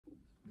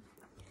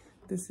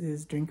This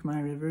is Drink My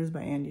Rivers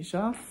by Andy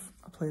Shauf.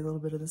 I'll play a little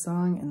bit of the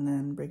song and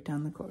then break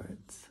down the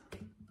chords.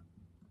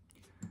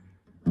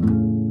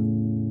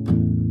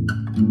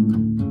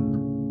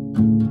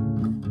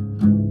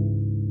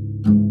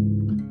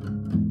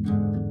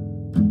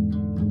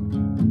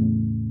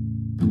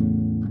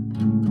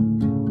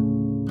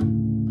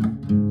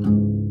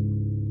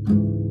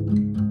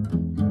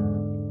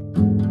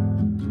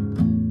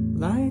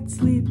 Light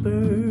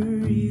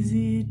sleeper,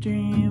 easy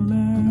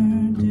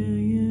dreamer, do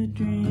you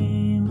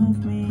dream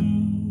of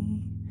me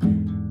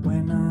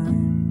when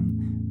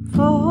I'm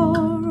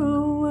far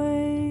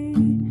away?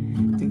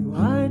 Do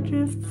I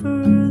drift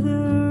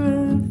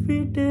further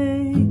every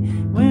day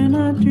when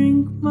I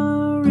drink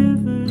my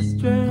rivers,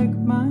 drag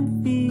my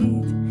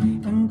feet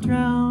and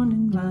drown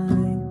in my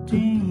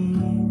dreams?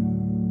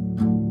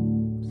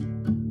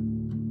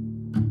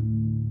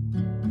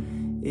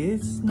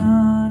 It's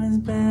not as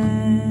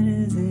bad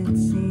as it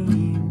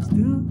seems.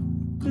 Do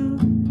do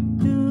do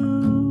do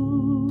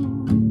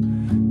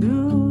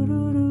do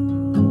do do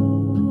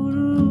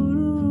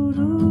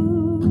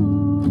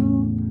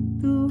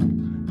do do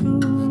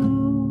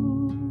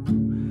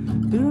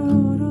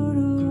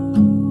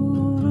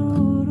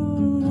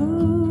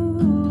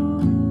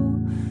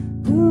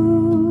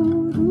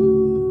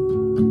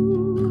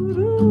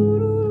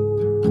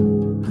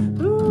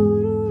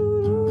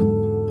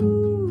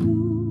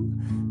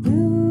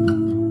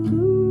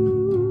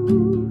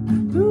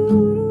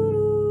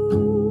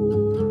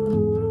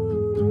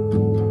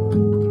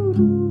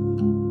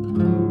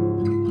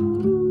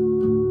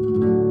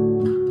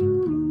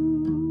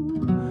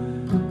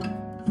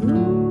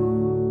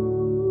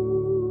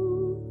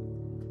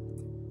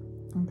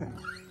Okay,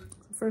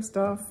 so first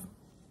off,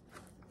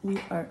 we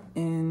are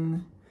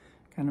in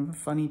kind of a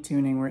funny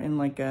tuning. We're in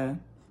like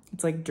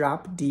it's like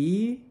drop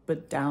D,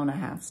 but down a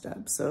half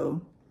step.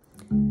 So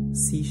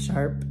C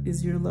sharp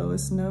is your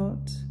lowest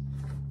note,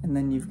 and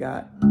then you've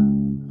got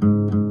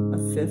a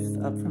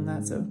fifth up from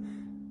that. So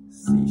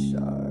C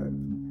sharp,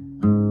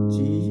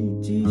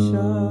 G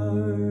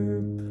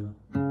sharp,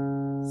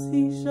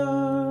 C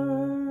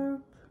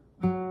sharp,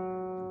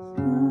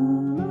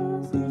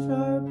 C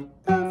sharp,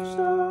 F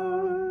sharp,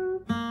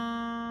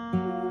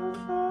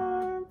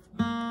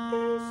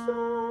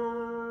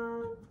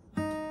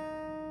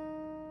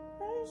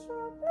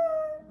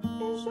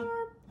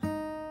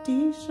 D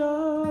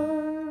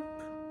sharp.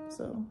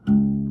 So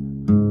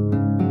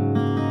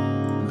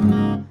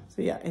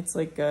yeah, it's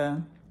like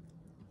a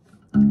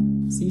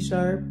C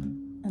sharp,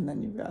 and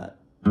then you've got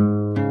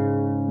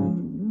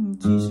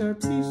G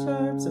sharp, C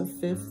sharp, so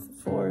fifth,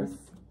 fourth,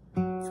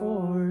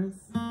 fourth,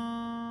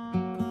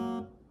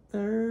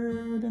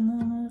 third, and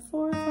then a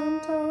fourth on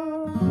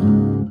top.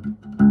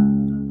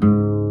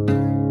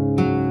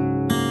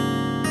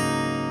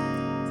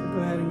 So go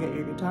ahead and get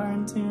your guitar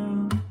in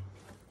tune.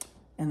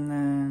 And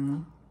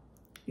then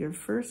your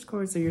first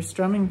chord, so your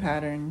strumming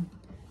pattern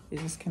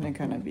is just gonna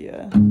kind of be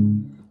a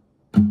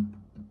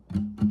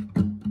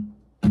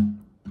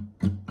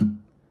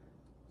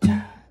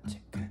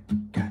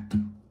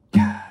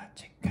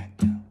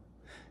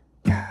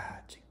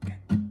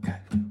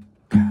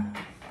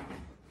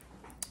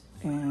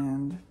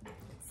and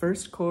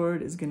first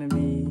chord is gonna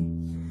be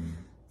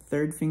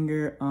third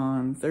finger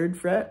on third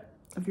fret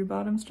of your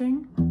bottom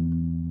string.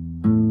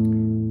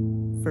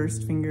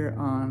 First finger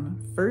on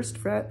first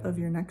fret of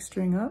your next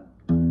string up.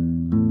 And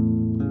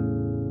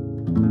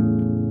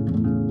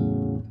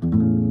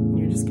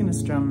you're just gonna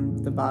strum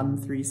the bottom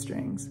three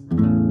strings.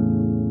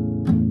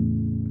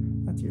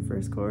 That's your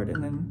first chord,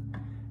 and then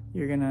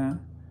you're gonna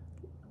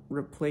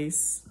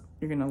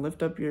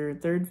lift up your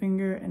third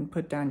finger and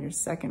put down your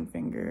second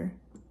finger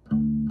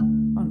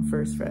on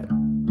first fret.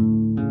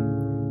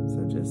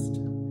 So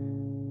just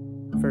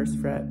first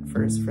fret,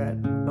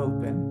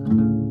 open.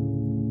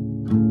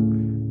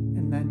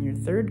 And then your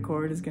third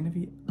chord is going to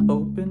be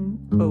open,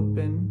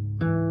 open,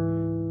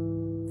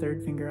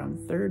 third finger on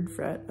third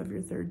fret of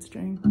your third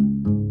string.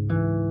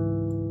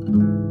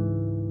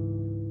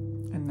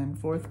 And then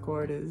fourth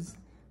chord is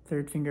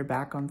third finger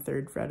back on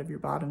third fret of your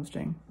bottom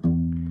string.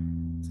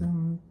 So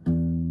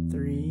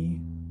 3,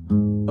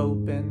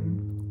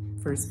 open,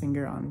 first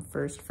finger on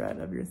first fret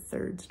of your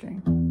third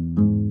string.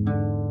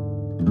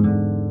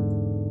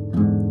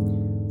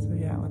 So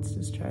yeah, let's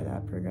just try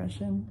that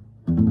progression.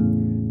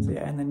 So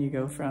yeah, and then you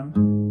go from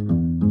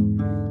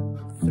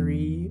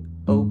 3,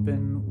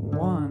 open,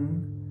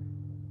 1,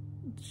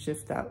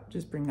 shift that,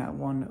 just bring that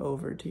 1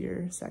 over to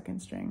your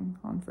second string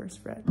on first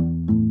fret.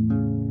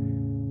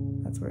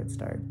 That's where it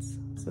starts.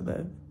 So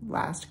the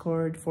last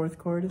chord, fourth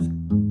chord is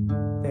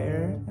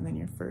there, and then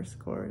your first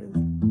chord is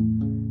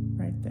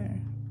right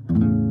there.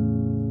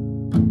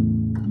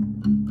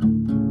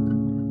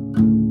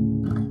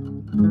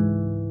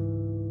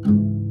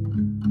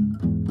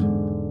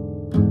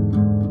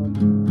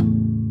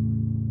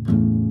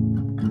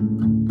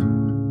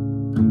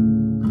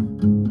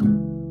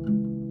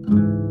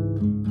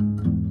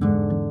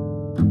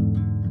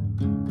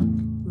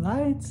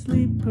 Light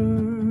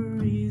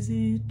sleeper,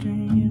 easy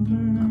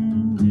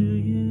dreamer, do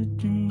you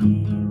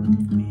dream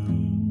of me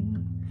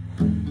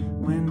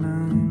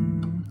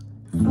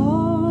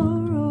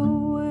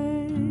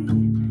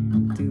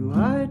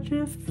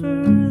drift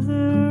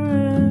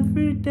further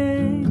every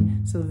day.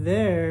 So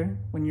there,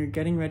 when you're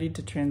getting ready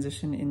to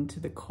transition into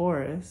the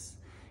chorus,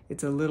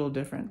 it's a little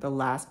different. The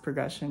last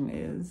progression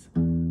is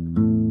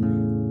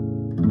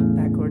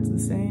that chord's the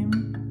same,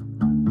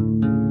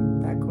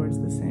 that chord's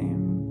the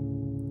same.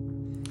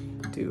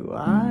 Do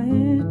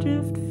I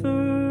drift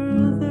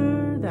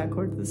further? That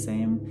chord's the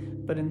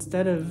same, but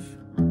instead of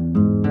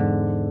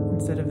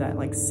that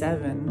like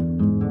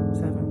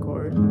seven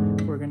chord,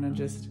 we're gonna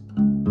just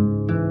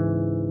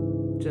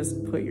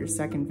put your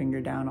second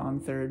finger down on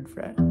 3rd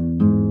fret.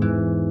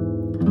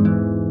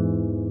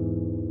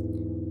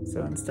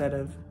 So instead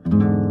of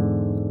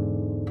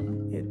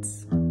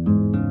it's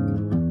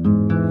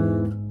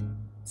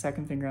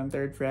second finger on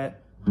 3rd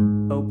fret,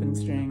 open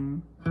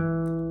string,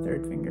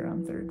 3rd finger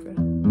on 3rd fret.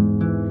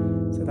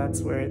 So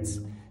that's where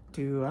it's,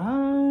 do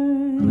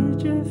I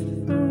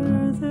drift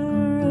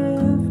further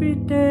every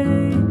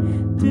day?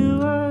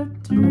 Do I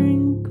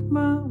drink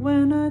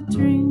when I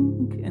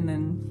drink? And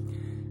then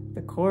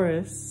the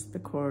chorus, the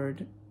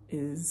chord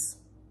is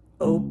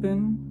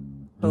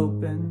open,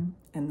 open,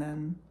 and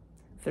then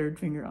 3rd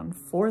finger on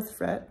 4th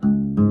fret.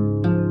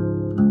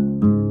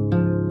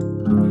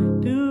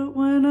 Do it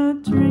when I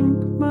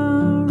drink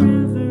my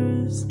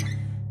rivers,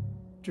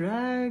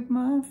 drag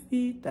my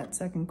feet. That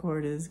second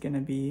chord is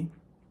gonna be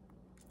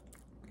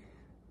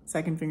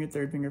 2nd finger,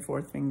 3rd finger,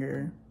 4th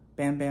finger,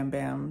 bam, bam,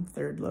 bam,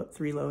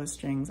 3 lowest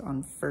strings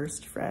on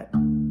 1st fret.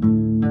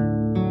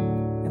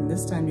 And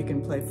this time you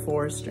can play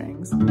 4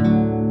 strings.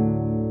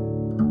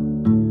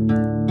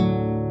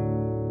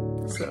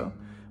 So,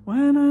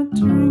 when I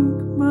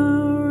drink my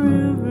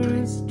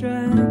rivers,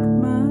 drag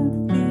my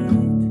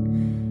feet.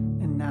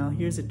 And now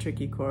here's a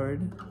tricky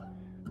chord.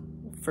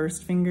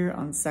 1st finger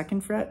on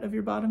 2nd fret of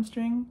your bottom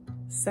string,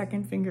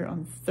 2nd finger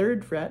on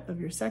 3rd fret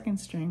of your 2nd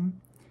string,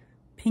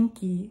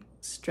 pinky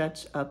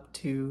stretch up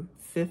to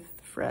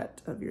 5th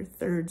fret of your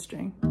 3rd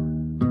string.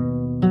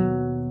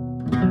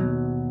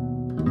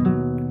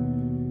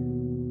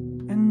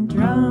 And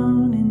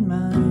drown in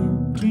my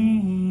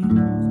dreams.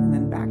 And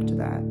then back to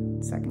that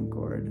 2nd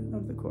chord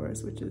of the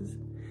chorus, which is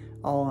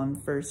all on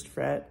 1st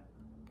fret,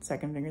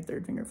 2nd finger,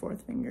 3rd finger,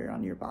 4th finger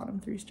on your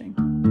bottom 3 string.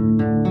 And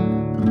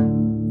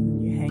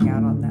you hang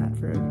out on that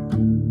for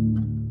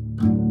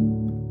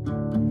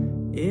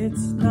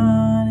it's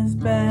not as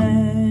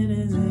bad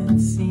as it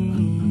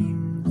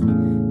seems.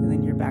 And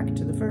then you're back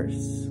to the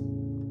verse.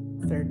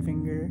 3rd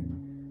finger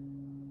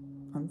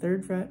on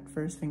 3rd fret,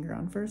 1st finger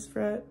on 1st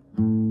fret,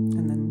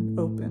 and then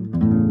open.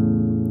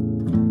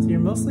 So you're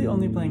mostly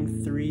only playing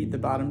the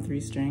bottom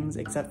 3 strings,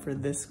 except for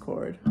this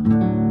chord.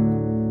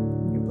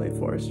 You play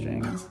 4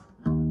 strings.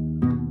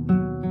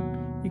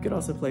 You could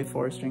also play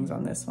 4 strings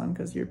on this one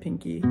because your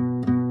pinky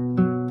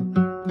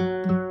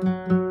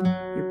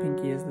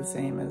is the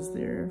same as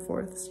your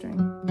 4th string.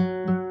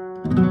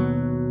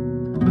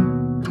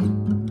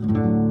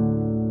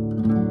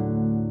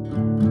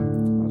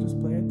 I'll just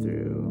play it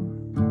through.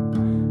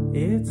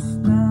 It's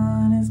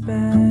not as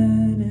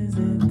bad as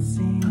it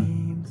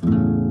seems.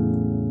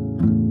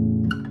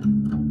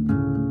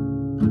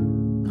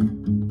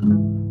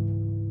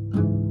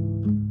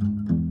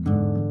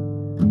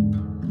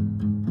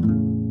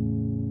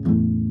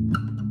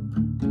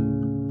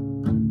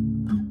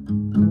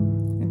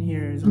 And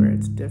here's where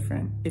it's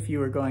different if you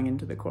were going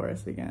into the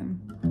chorus again.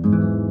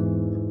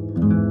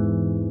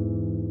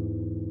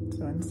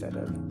 So instead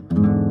of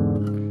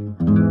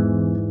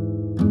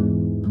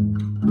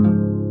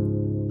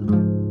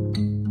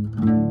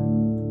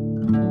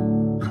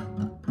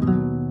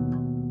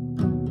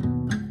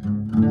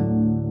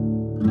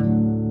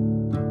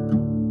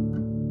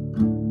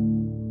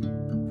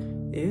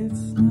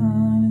it's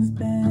not as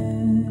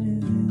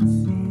bad as it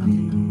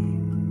seems.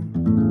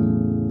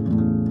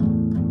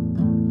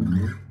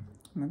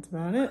 And that's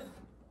about it.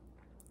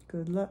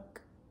 Good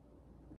luck.